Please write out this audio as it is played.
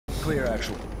Clear,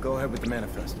 actual. Go ahead with the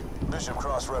manifest. Bishop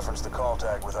cross-referenced the call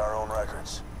tag with our own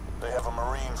records. They have a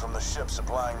Marine from the ship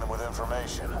supplying them with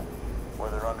information.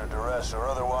 Whether under duress or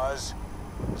otherwise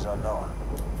is unknown.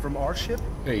 From our ship?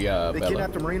 Hey, They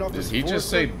kidnapped a Marine off did this he just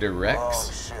say Wrong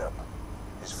directs? ship.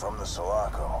 He's from the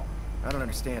Sulaco. I don't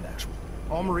understand, actual.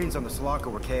 All Marines on the Sulaco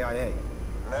were KIA.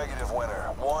 Negative, Winter.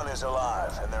 One is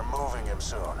alive, and they're moving him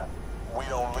soon. We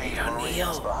don't leave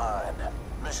Marines behind.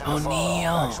 Mission to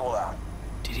follow. Actual out.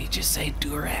 Did he just say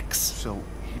Durex? So,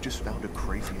 he just found a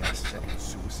crazy-ass second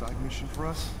suicide mission for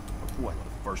us? What,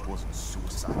 the first wasn't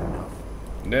suicide enough?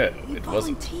 No, We it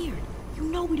wasn't. volunteered. You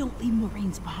know we don't leave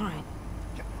Marines behind.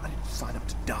 Yeah, I didn't sign up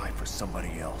to die for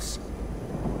somebody else.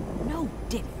 No,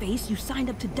 dickface, you signed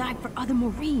up to die for other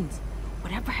Marines.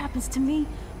 Whatever happens to me,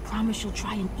 promise you'll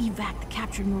try and evac the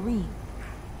captured Marine.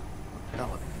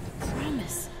 Hell,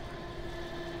 Promise.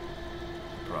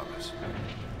 promise.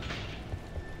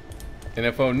 And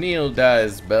if O'Neill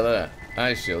dies, Bella,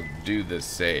 I shall do the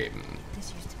same.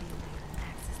 This used to be a way on an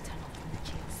access tunnel from the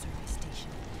jail service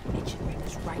station. It should bring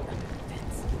us right under the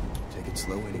fence. Take it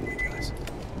slow anyway, guys.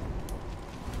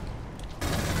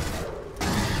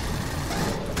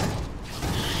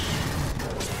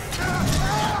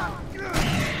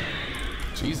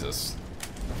 Jesus.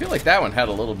 I feel like that one had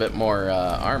a little bit more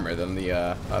armor than the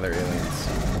other aliens.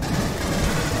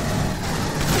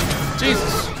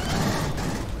 Jesus!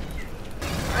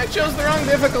 I chose the wrong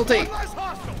difficulty!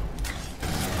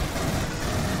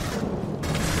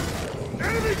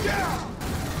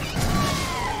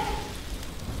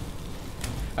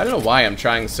 I don't know why I'm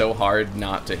trying so hard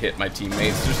not to hit my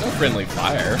teammates. There's no friendly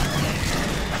fire.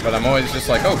 But I'm always just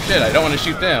like, oh shit, I don't want to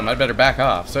shoot them. I'd better back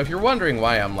off. So if you're wondering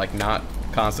why I'm like not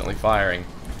constantly firing,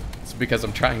 it's because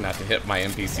I'm trying not to hit my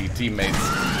NPC teammates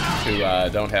who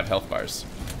don't have health bars.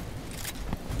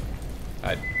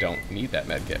 I don't need that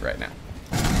medkit right now.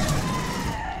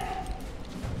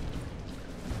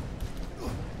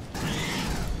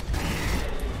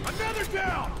 Another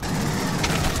down!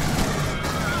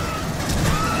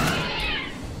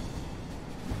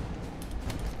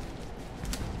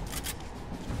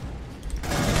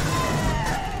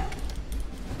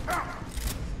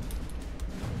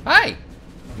 Hi!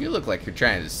 You look like you're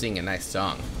trying to sing a nice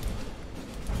song.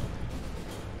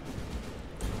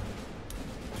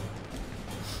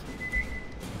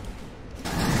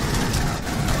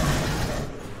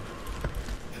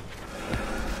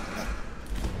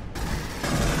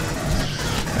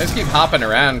 I just keep hopping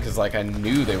around because like I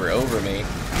knew they were over me.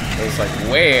 I was like,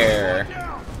 where?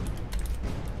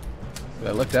 But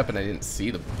I looked up and I didn't see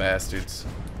the bastards.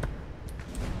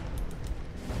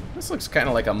 This looks kind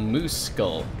of like a moose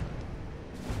skull.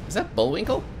 Is that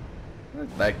Bullwinkle?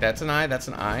 Like, that's an eye, that's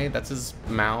an eye. That's his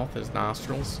mouth, his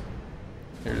nostrils.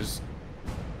 There's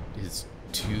his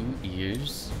 2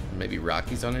 ears. Maybe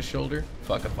Rocky's on his shoulder.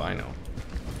 Fuck if I know.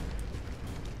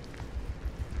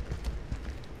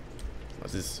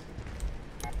 What's this?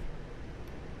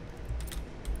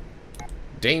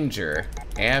 Danger.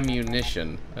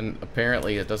 Ammunition. And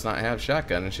apparently it does not have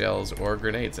shotgun shells or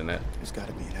grenades in it. There's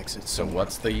gotta be an exit So somewhere.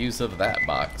 what's the use of that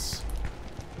box?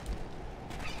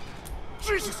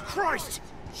 Jesus Christ!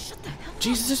 Shut the hell up.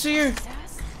 Jesus is here!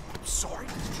 Sass. I'm sorry.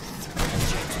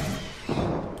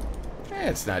 Eh,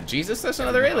 it's not Jesus, that's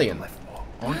another alien. Left wall.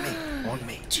 On me. On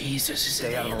me. Jesus is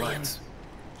Stay an out of the alien. lights.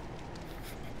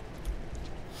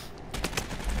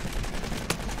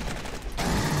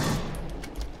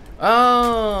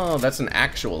 Oh, that's an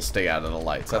actual stay out of the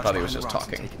lights. I Crouch thought he was behind just the rocks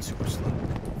and talking. take it super slow.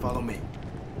 Follow me.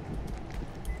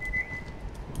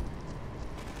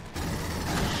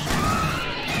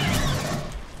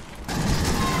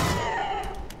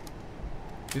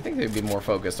 You'd think they'd be more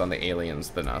focused on the aliens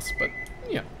than us, but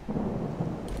yeah.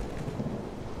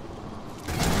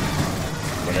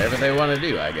 Whatever they want to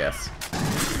do, I guess.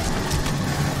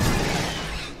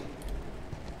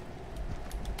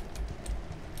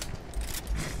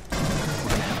 We're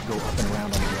gonna have to go up and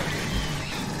around on the road.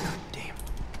 God damn.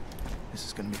 This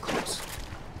is gonna be close.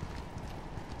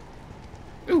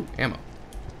 Ooh, ammo.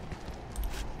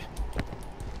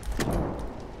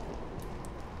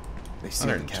 They see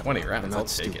the 120 cavalry. rounds, They're not I'll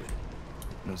take stupid.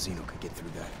 No Xeno could get through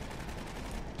that.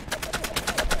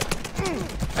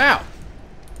 Ow!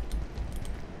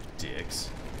 Dicks.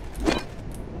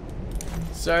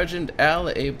 Sergeant Al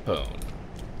Apone.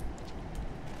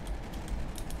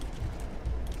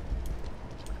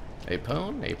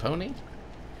 Apone? Apone?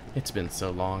 It's been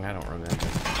so long, I don't remember.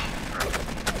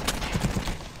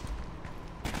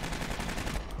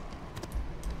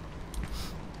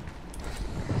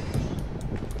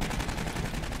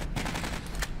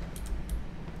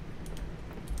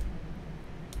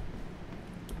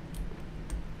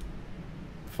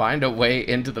 Find a way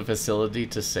into the facility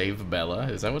to save Bella.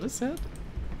 Is that what it said?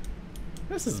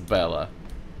 This is Bella.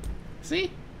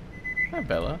 See? Hi,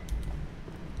 Bella.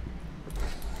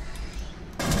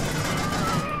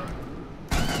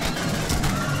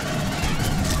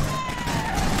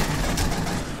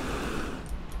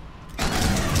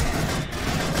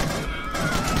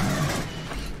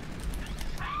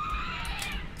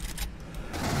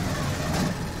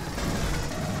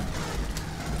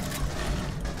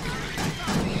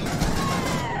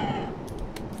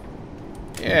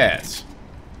 Yes.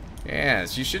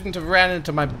 Yes, you shouldn't have ran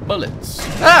into my bullets.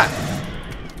 Ah!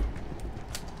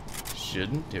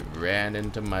 Shouldn't have ran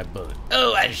into my bullet.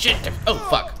 Oh, I shouldn't have. Oh,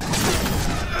 fuck.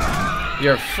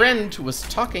 Your friend was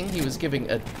talking. He was giving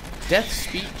a death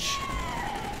speech.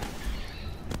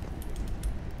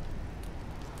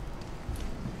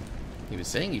 He was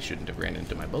saying he shouldn't have ran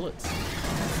into my bullets.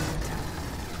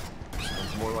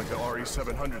 Sounds more like the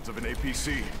RE-700s of an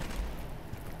APC.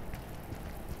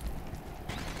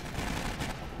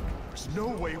 There's no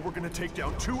way we're gonna take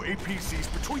down 2 APCs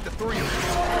between the 3 of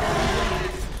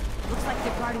us. Looks like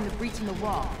they're guarding the breach in the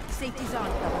wall. Safety's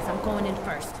on, fellas. I'm going in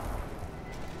first.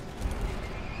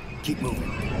 Keep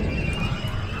moving.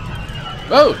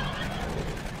 Oh!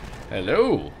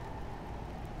 Hello.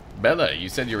 Bella, you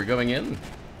said you were going in?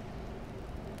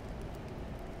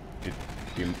 Do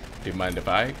you mind if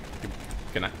I?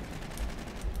 Can I?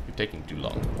 You're taking too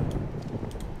long.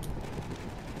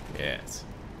 Yes.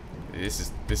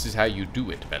 This is how you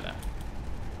do it, Bella.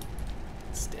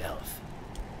 Stealth.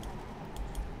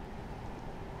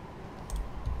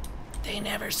 They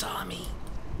never saw me.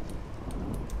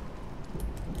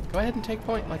 Go ahead and take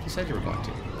point like you said you were going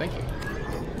to. Thank you.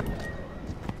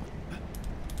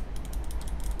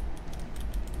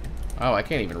 Oh, I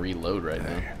can't even reload right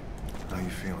now. How you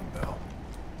feeling, Belle?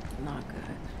 Not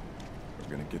good.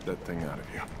 We're gonna get that thing out of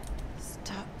you.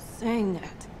 Stop saying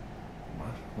that.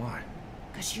 What? Why?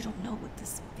 Because you don't know what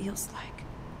this feels like.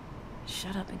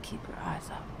 Shut up and keep your eyes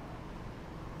up.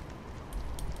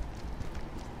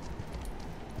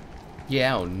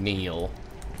 Yeah, O'Neil.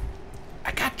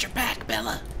 I got your back,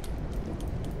 Bella.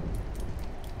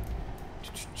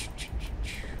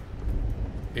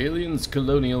 Aliens,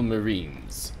 Colonial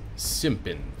Marines.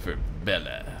 Simpin' for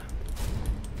Bella.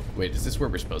 Wait, is this where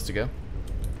we're supposed to go?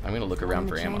 I'm gonna look around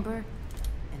for ammo. Chamber,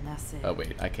 and that's it. Oh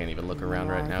wait, I can't even look around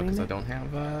right now because I don't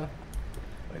have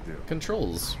I do.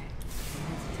 controls.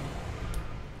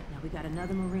 Now we got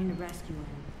another Marine to rescue him.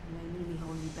 You may need me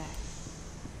holding you back.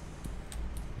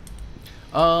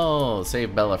 Oh,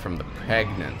 save Bella from the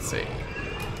pregnancy.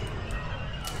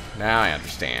 Now I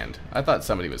understand. I thought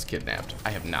somebody was kidnapped.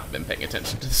 I have not been paying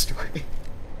attention to the story.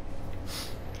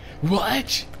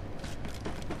 What?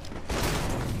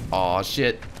 Aw,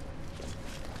 shit.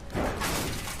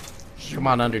 Come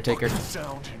on, Undertaker.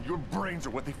 Sound and your brains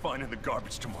are what they find in the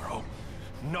garbage tomorrow.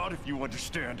 Not if you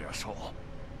understand, asshole.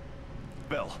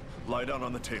 Belle, lie down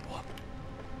on the table.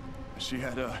 She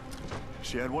had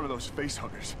one of those face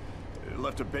huggers. It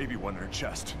left a baby one in her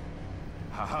chest.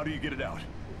 How do you get it out?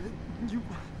 You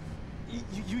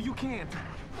can't.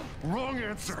 Wrong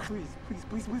answer.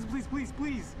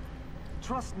 Please.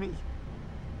 Trust me.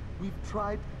 We've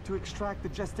tried to extract the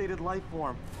gestated life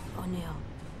form. O'Neil,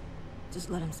 just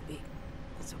let him speak.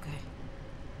 It's okay.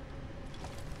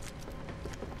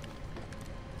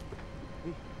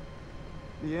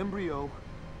 The embryo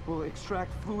will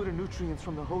extract fluid and nutrients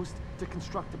from the host to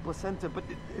construct the placenta, but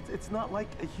it's not like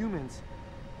a human's.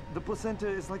 The placenta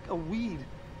is like a weed,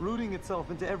 rooting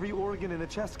itself into every organ in the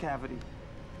chest cavity.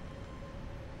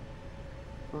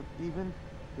 But even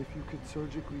if you could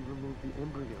surgically remove the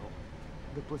embryo,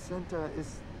 the placenta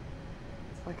it's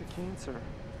like a cancer.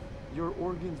 Your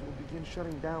organs will begin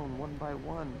shutting down one by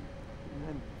one, and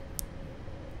then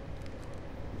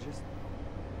you just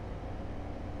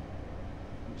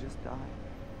die.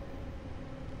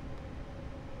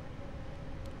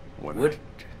 What?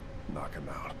 Knock him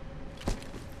out.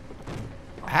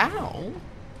 Ow.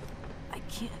 I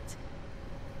can't.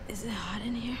 Is it hot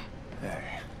in here?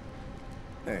 Hey,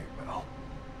 Belle.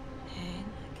 Hey,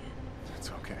 like it. It's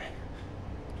okay.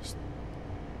 Just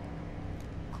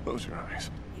close your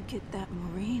eyes. You get that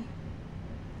Marine?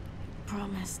 You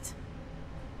promised.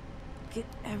 Get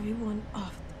everyone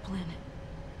off the planet.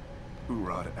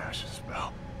 Hoorah to ashes,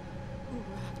 Belle.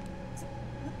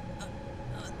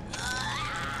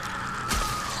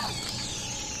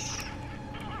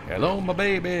 Hello, my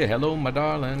baby. Hello, my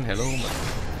darling. Hello, my...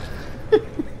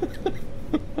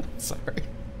 Sorry.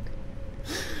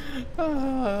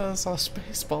 I saw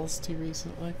Spaceballs too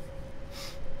recently.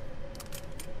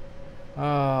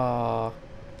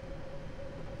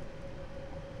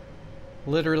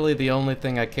 Literally the only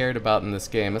thing I cared about in this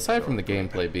game, aside from the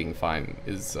gameplay being fine,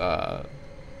 is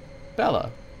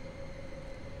Bella.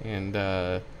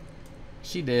 And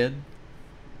she did.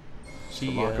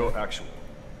 Alpaca actual.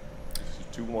 This is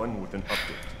 2-1 with an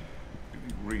update. Do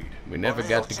you read? We never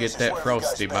got to get that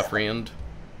frosty, my friend.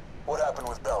 What happened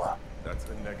with Bella? That's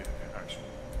a negative action.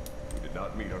 We did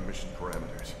not meet our mission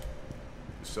parameters.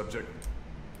 The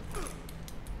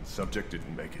subject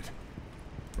didn't make it.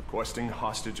 Requesting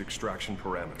hostage extraction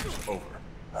parameters. Over.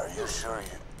 Are you sure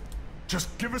you...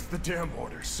 Just give us the damn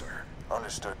orders, sir.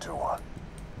 Understood, 2-1.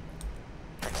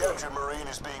 The captured Marine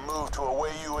is being moved to a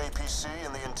Wayu APC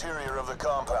in the interior of the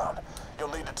compound. You'll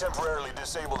need to temporarily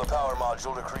disable the power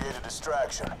module to create a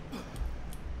distraction.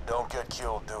 Don't get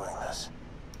killed doing this.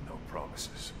 No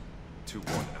promises. 2-1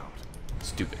 out.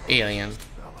 Stupid alien.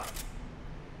 Bella.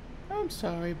 I'm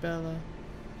sorry, Bella.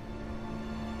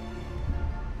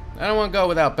 I don't want to go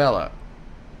without Bella.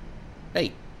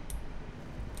 Hey.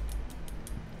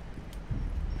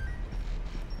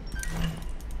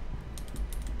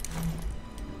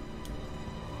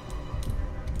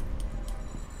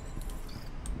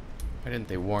 Why didn't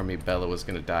they warn me Bella was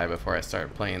gonna die before I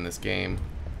started playing this game?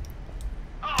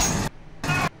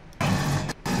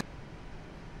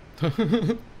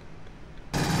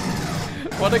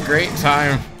 What a great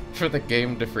time for the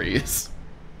game to freeze.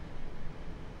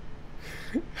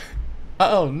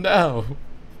 Oh no.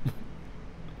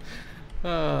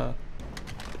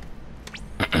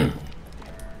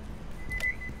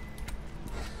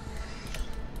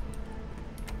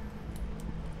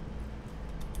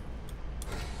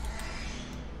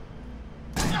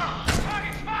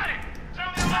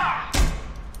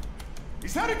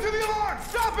 He's heading to the alarm!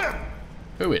 Stop him!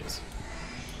 Who is?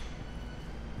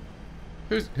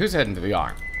 Who's heading to the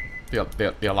alarm?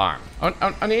 The alarm.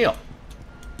 O'Neil.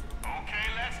 Okay,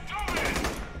 let's do this.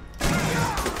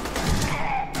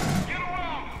 Get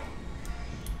around him.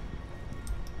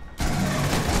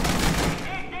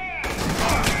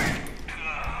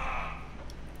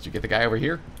 Did you get the guy over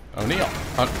here? O'Neil.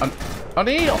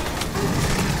 O'Neil.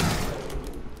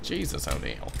 Jesus,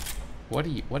 O'Neil. What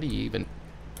do you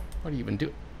even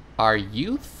do? Are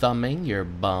you thumbing your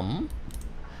bum?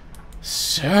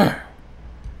 Sir.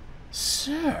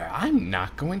 Sir, I'm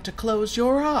not going to close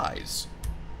your eyes.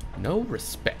 No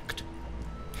respect.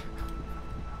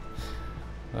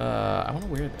 I want to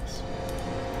wear this.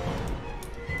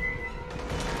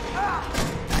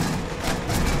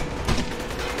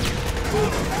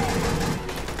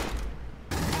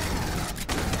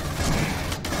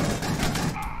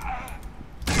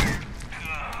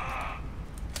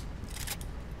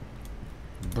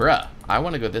 Bruh, I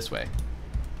want to go this way.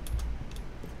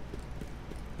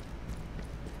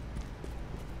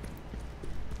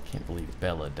 Can't believe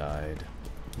Bella died.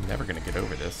 I'm never gonna get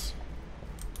over this.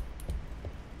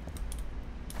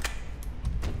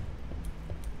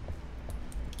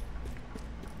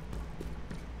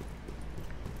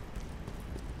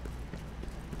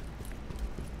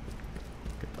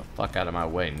 Get the fuck out of my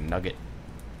way, Nugget.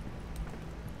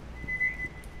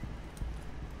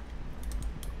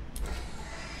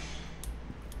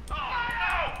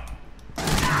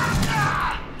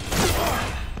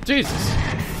 Jesus!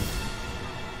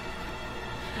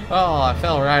 Oh, I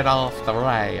fell right off the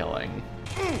railing.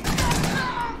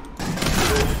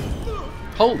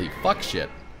 Holy fuck shit.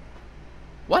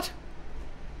 What?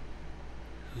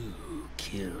 Who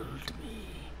killed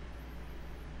me?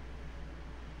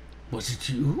 Was it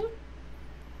you?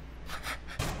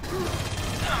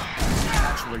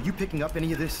 Actually, are you picking up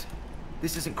any of this?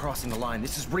 This isn't crossing the line,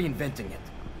 this is reinventing it.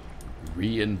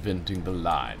 Reinventing the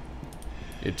line.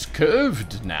 It's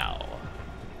curved now.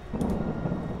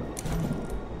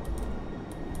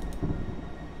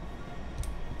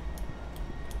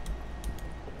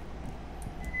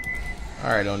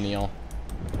 Alright, O'Neil.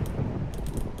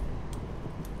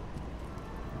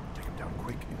 Take him down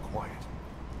quick and quiet.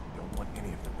 Don't want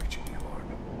any of them reaching the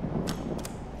alarm.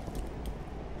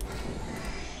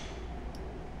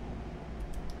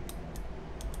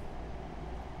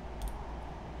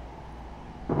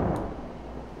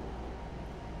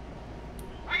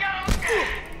 We gotta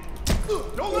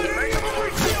Don't let any of them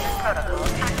reach the alarm! Protocol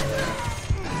activated.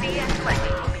 CN-20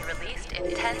 will be released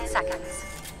in 10 seconds.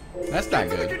 That's not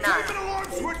good. Tap an alarm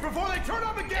switch before they turn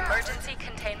on the gas! Emergency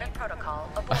containment protocol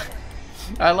aborted.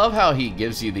 I love how he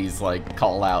gives you these like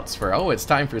call outs for, oh, it's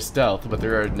time for stealth, but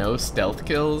there are no stealth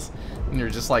kills, and you're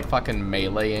just like fucking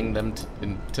meleeing them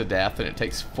to death, and it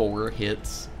takes 4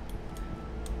 hits.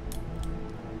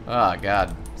 Oh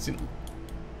god. See,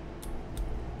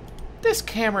 this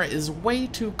camera is way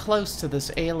too close to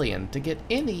this alien to get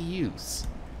any use.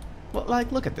 Well,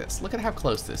 like, look at this. Look at how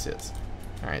close this is.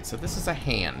 Alright, so this is a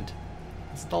hand.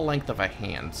 It's the length of a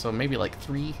hand, so maybe like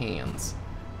 3 hands.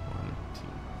 1, 2,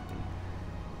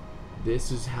 3.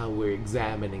 This is how we're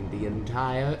examining the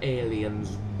entire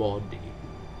alien's body.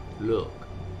 Look,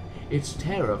 it's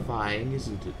terrifying,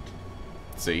 isn't it?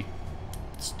 See?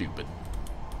 Stupid.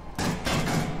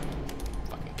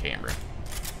 Fucking camera.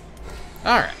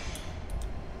 Alright.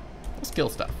 Let's kill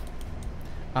stuff.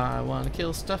 I want to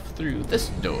kill stuff through this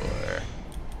door.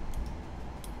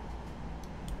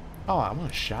 Oh, I want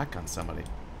to shotgun somebody.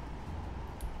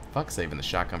 Fuck saving the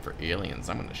shotgun for aliens.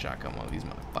 I'm gonna shotgun one of these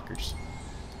motherfuckers.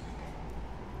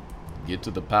 Get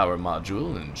to the power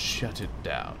module and shut it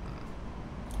down.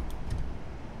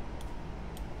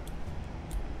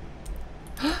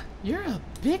 You're a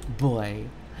big boy.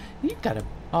 You got a...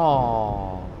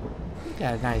 Oh, you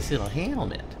got a nice little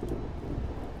helmet.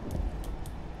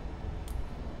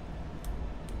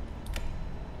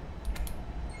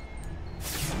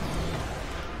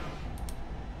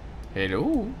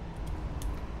 Hello.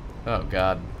 Oh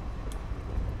god.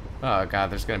 Oh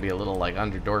god, there's gonna be a little like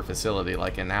underdoor facility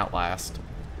like in Outlast.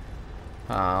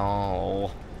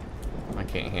 Oh, I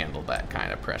can't handle that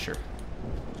kind of pressure.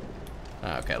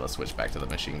 Okay, let's switch back to the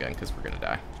machine gun because we're gonna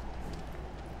die.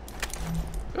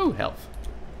 Ooh, health.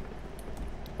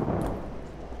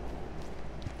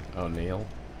 O'Neill,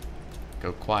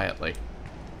 go quietly.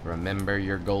 Remember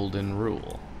your golden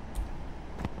rule.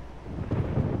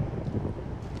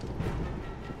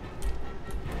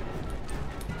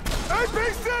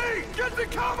 APC! Get to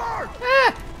cover!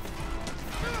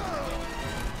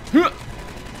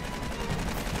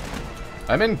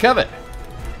 I'm in cover.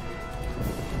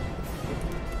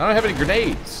 I don't have any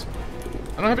grenades.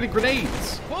 I don't have any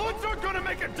grenades. Bullets aren't gonna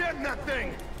make a dent in that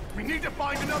thing. We need to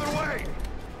find another way.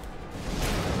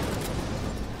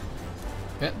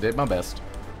 Yeah, did my best.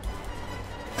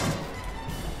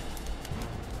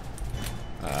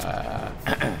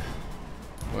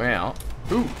 Well,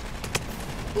 ooh.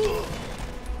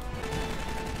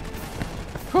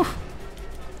 Whew.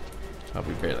 Oh,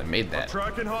 we barely made that.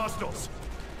 Tracking hostiles.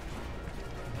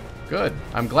 Good.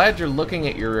 I'm glad you're looking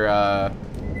at your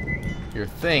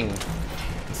thing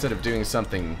instead of doing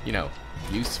something, you know,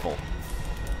 useful.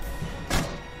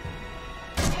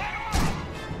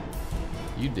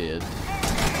 You did.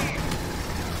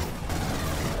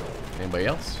 Anybody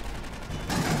else?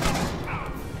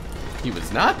 He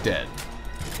was not dead.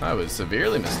 I was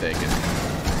severely mistaken.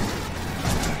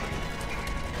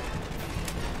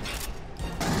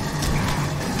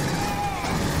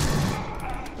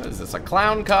 What is this, a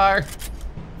clown car?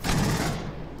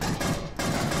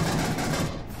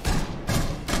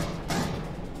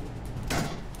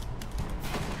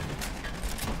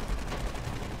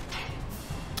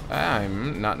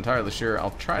 I'm not entirely sure.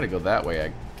 I'll try to go that way,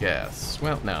 I guess.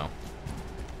 Well, no.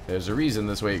 There's a reason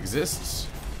this way exists.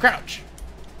 Crouch!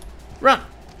 Run!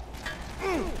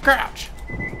 Crouch!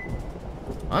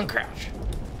 Uncrouch.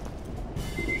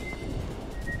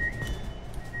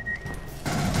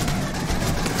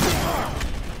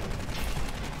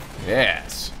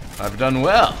 Yes, I've done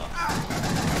well.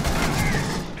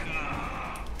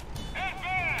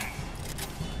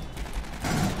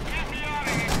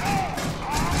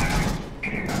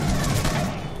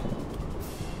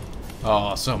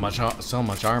 Oh, so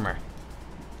much armor.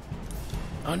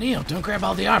 O'Neill, don't grab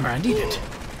all the armor. I need it.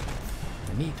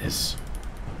 I need this.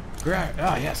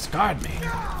 Oh yes, guard me.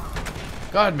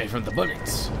 Guard me from the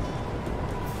bullets.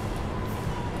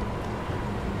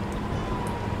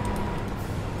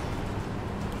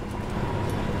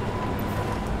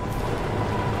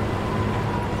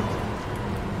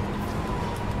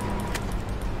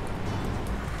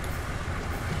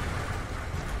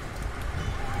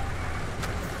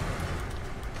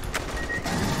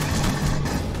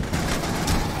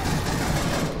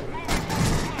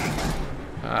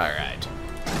 Alright.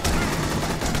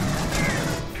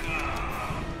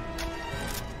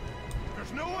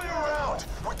 There's no way around.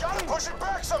 We gotta push it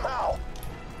back somehow.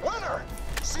 Winner,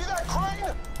 see that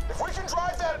crane? If we can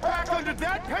drive that back Under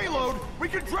that payload, we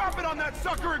can drop it on that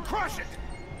sucker and crush it.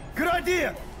 Good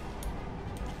idea.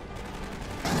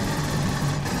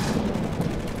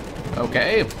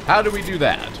 Okay, how do we do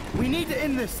that? We need to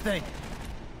end this thing.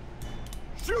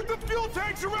 Shoot the fuel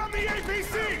tanks around the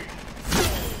APC.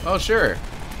 Oh, sure.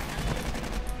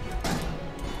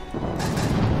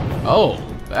 Oh,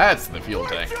 that's the fuel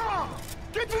Great tank. job!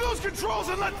 Get to those controls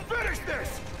and let's finish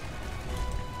this.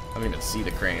 I don't even see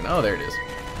the crane. Oh, there it is.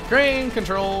 Crane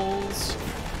controls.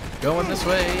 Going this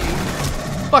way.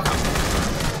 Fuck off.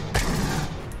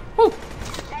 Woo.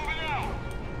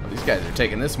 Well, these guys are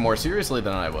taking this more seriously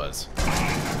than I was.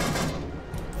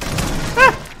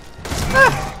 Ah!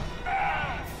 Ah!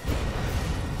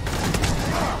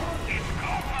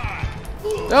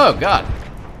 Oh, God.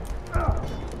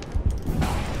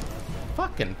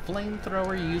 Fucking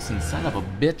flamethrower using son of a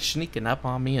bitch sneaking up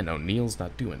on me, and O'Neill's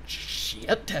not doing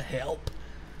shit to help.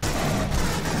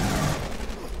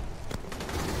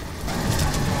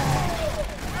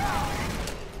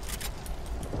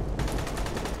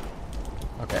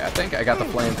 Okay, I think I got the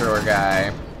flamethrower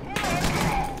guy.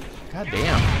 God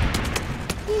damn.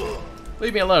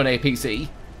 Leave me alone, APC.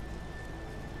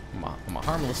 I'm a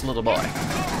harmless little boy.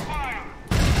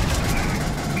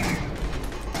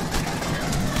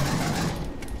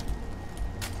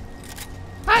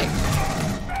 Hi!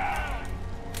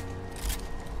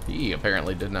 He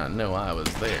apparently did not know I was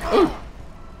there. Ooh!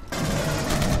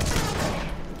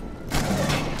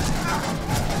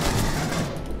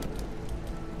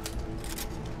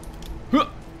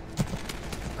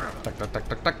 Tuck, tuck, tuck,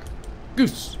 tuck, tuck.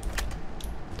 Goose!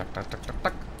 Tuck, tuck, tuck, tuck,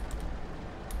 tuck.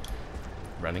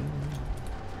 Running.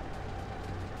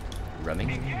 Running.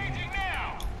 Engaging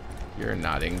now. You're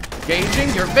not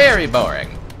engaging. You're very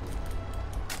boring.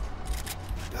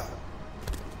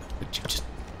 But you just...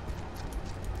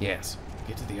 Yes.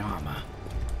 Get to the armor.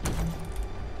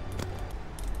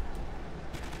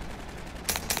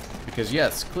 Because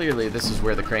yes, clearly this is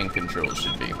where the crane controls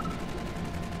should be.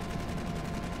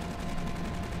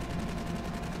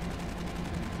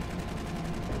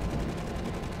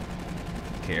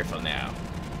 Careful now.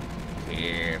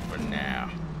 Careful now.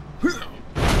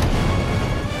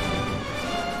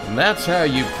 And that's how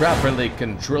you properly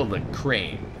control the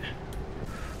crane.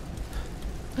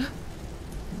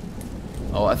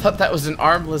 Oh, I thought that was an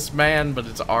armless man, but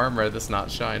it's armor that's not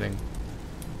shining.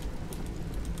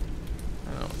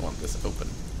 I don't want this open.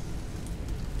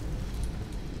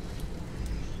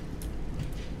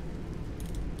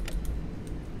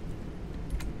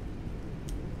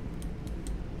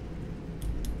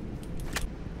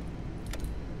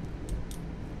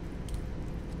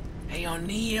 Hey,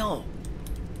 O'Neill.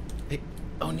 Hey,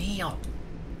 O'Neill.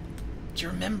 Do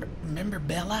you remember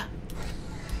Bella?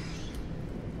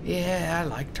 Yeah, I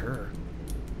liked her.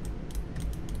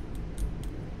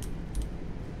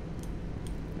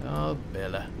 Oh,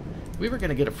 Bella. We were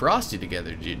gonna get a Frosty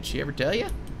together. Did she ever tell you?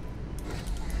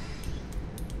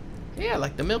 Yeah,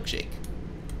 like the milkshake.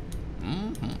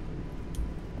 Mm-hmm.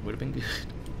 Would have been good.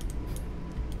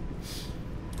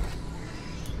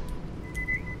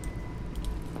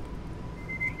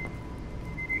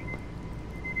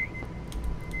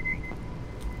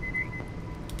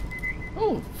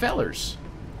 Oh, fellers.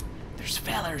 There's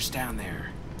fellers down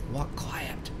there. Walk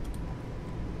quiet.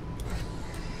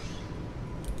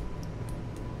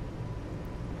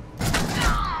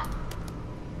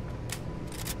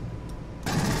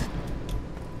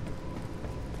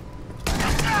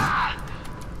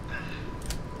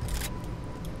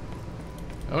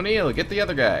 O'Neill, get the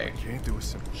other guy. Can't do a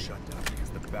simple shutdown because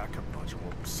the backup module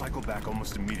will cycle back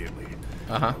almost immediately.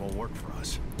 Uh-huh. It won't work for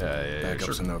us.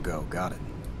 Backup's a no-go. Got it.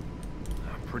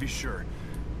 I'm pretty sure.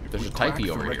 If There's we a crack typey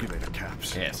the over here. regulator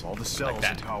caps, Yes, all the like cells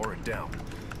that. and power it down.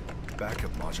 The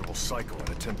backup module will cycle and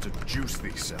attempt to juice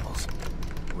these cells.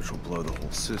 Which will blow the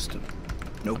whole system.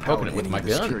 No poking power it to with any my of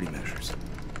the gun. security measures.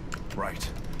 Right.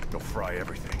 They'll fry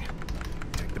everything.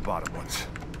 Take the bottom ones.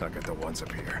 I'll get the ones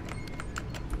up here.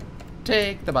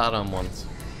 Take the bottom ones.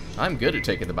 I'm good at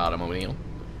taking the bottom, O'Neill.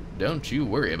 Don't you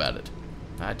worry about it.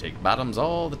 I take bottoms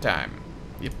all the time.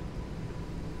 Yep.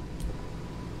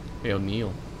 Hey,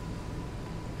 O'Neill.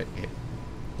 Hey.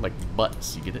 Like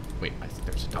butts, you get it? Wait,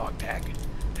 there's a dog tag.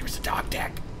 There's a dog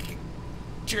tag.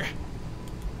 Sure.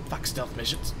 Fuck stealth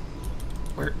missions.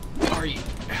 Where are you?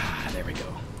 Ah, there we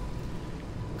go.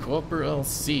 Corporal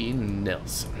C.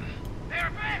 Nelson. They're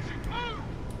advancing. Move.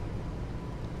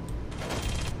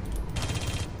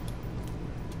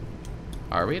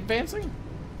 Are we advancing?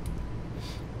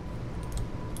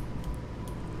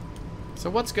 So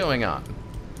what's going on?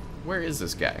 Where is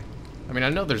this guy? I mean, I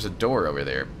know there's a door over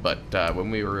there, but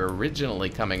when we were originally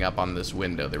coming up on this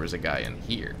window, there was a guy in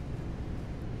here.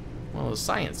 One of those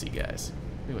science-y guys.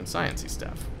 Doing science-y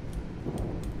stuff.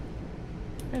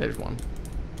 Hey, there's one.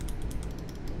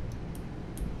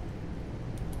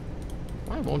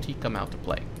 Why won't he come out to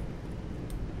play?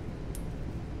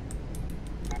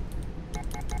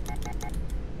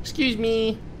 Excuse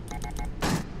me.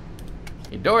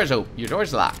 Your door's open. Your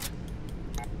door's locked.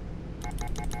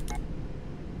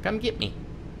 Come get me.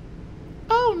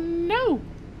 Oh no.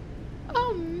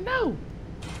 Oh no.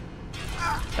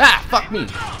 Ah, fuck me.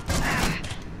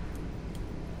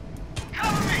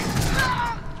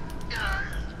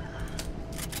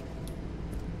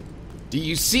 Do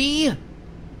you see?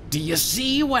 Do you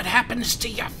see what happens to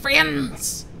your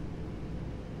friends?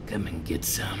 Come and get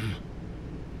some.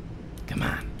 Come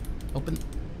on. Open.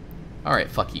 Alright,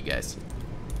 fuck you guys.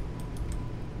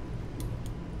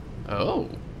 Oh.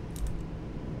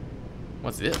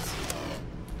 What's this?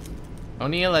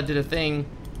 O'Neill, I did a thing.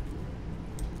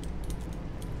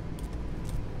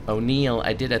 O'Neill,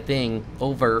 I did a thing.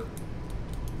 Over.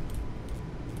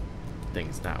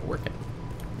 Thing's not working.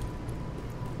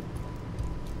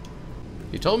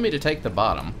 He told me to take the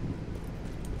bottom.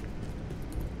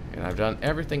 And I've done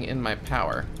everything in my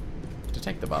power to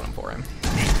take the bottom for him.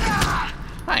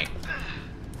 Hi.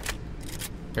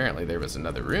 Apparently there was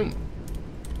another room.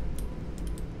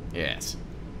 Yes.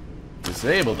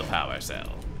 Disable the power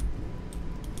cell.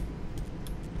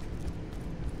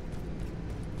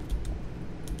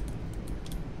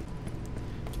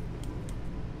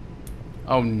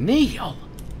 O'Neill!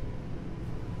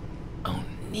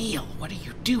 O'Neill, what are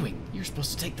you doing? You're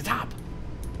supposed to take the top.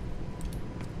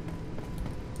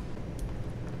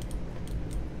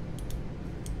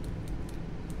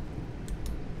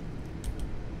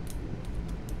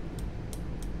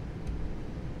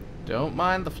 Don't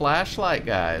mind the flashlight,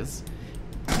 guys.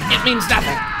 It means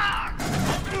nothing.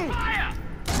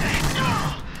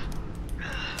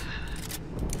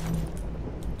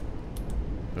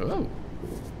 Oh.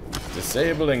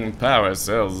 Disabling power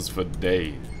cells for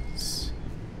days.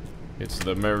 It's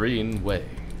the Marine way.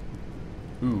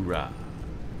 Hoorah.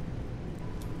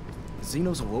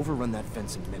 Xenos will overrun that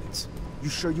fence in minutes. You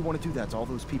sure you want to do that to all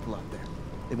those people out there?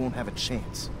 They won't have a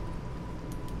chance.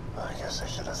 I guess I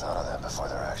should have thought of that before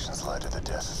their actions led to the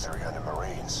deaths of 300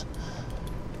 Marines.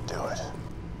 Do it.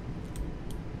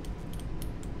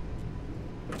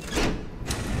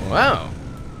 Wow.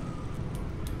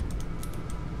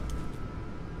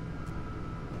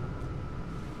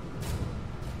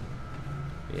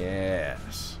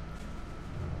 Yes.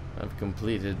 I've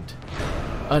completed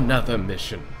another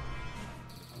mission.